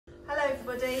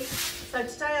everybody. So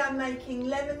today I'm making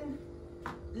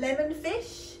lemon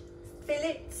fish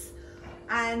fillets,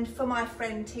 and for my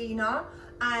friend Tina,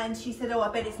 and she said, oh, I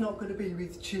bet it's not going to be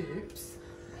with chips.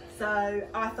 So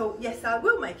I thought, yes, I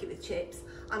will make it with chips.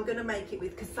 I'm going to make it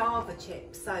with cassava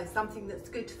chips, so something that's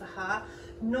good for her,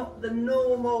 not the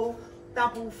normal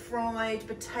double fried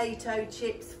potato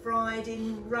chips fried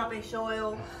in rubbish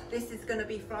oil. This is going to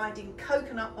be fried in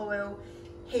coconut oil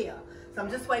here. So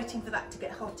I'm just waiting for that to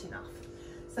get hot enough.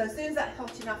 So as soon as that's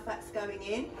hot enough, that's going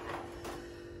in.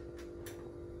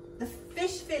 The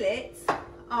fish fillets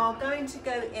are going to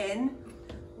go in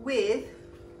with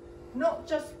not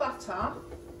just butter,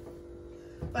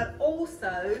 but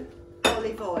also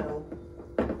olive oil.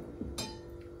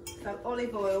 So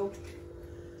olive oil.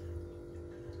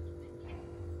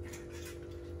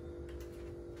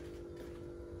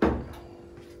 So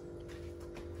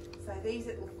these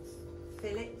little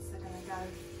fillets are going to go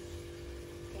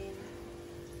in.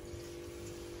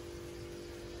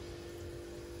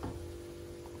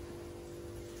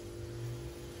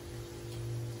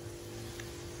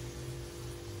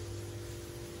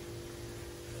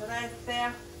 So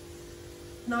they're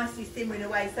nicely simmering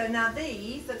away. So now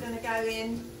these are going to go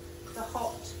in the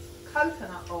hot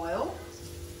coconut oil.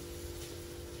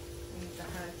 These are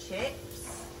her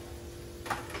chips.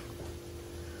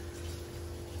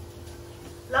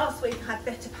 Last week I had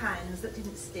better pans that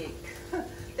didn't stick.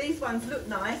 These ones look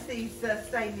nice, these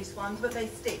stainless ones, but they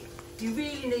stick. You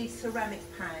really need ceramic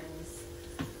pans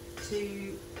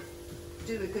to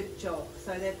do a good job,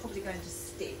 so they're probably going to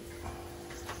stick.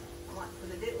 I might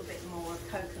put a little bit more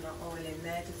coconut oil in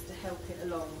there just to help it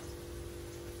along.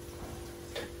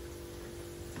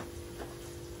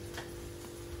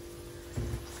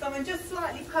 So I'm just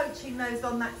slightly poaching those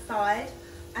on that side,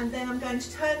 and then I'm going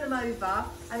to turn them over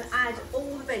and add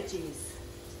all the veggies.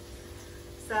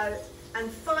 So, and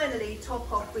finally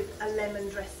top off with a lemon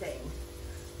dressing.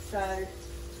 So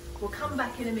we'll come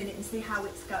back in a minute and see how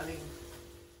it's going.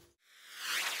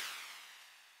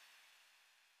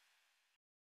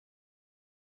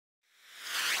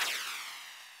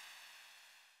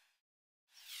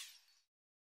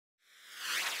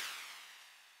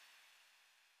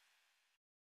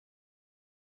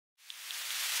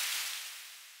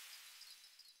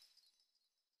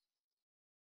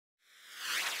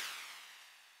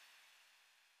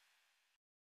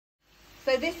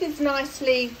 So this is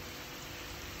nicely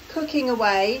cooking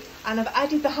away, and I've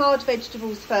added the hard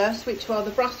vegetables first, which are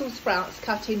the Brussels sprouts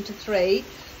cut into 3,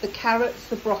 the carrots,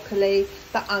 the broccoli,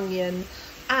 the onion,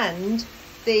 and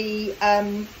the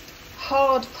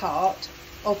hard part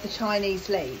of the Chinese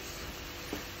leeks.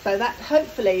 So that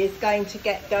hopefully is going to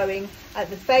get going at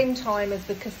the same time as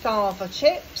the cassava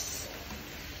chips,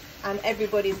 and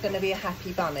everybody's going to be a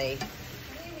happy bunny.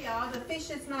 Here we are, the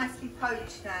fish is nicely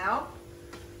poached now.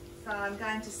 So I'm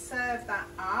going to serve that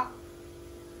up,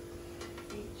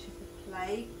 each of the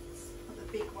plates. Put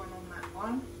the big one on that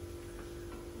one,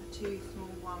 the 2 small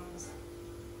ones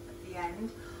at the end.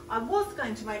 I was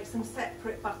going to make some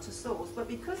separate butter sauce, but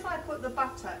because I put the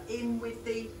butter in with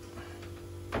the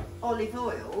olive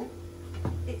oil,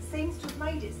 it seems to have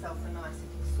made itself a nice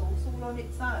little sauce all on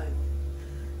its own.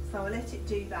 So I'll let it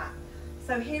do that.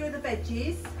 So here are the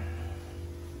veggies.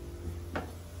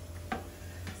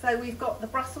 So we've got the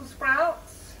Brussels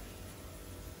sprouts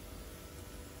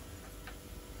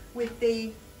with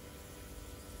the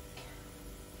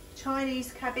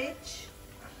Chinese cabbage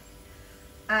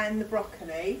and the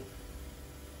broccoli.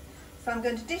 So I'm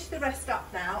going to dish the rest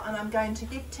up now, and I'm going to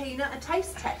give Tina a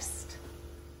taste test.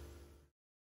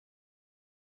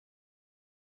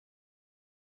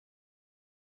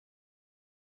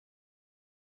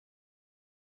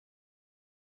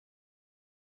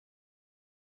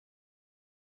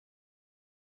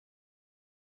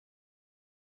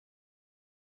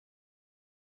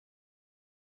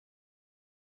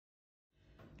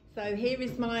 So here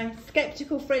is my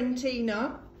sceptical friend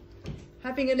Tina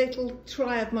having a little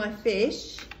try of my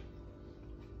fish.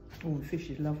 Oh, the fish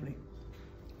is lovely.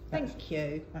 Thank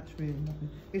you. That's really lovely.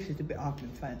 This is the bit I've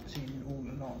been fancying all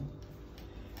along.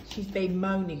 She's been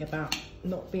moaning about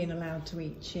not being allowed to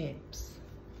eat chips.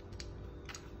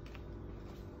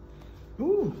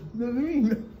 Oh, they're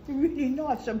really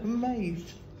nice. I'm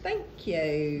amazed. Thank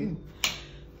you.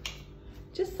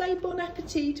 Just say bon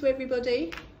appetit to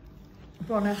everybody.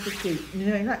 Bon appetit. You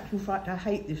know, in actual fact, I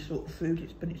hate this sort of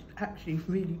food, but it's actually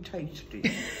really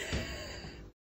tasty.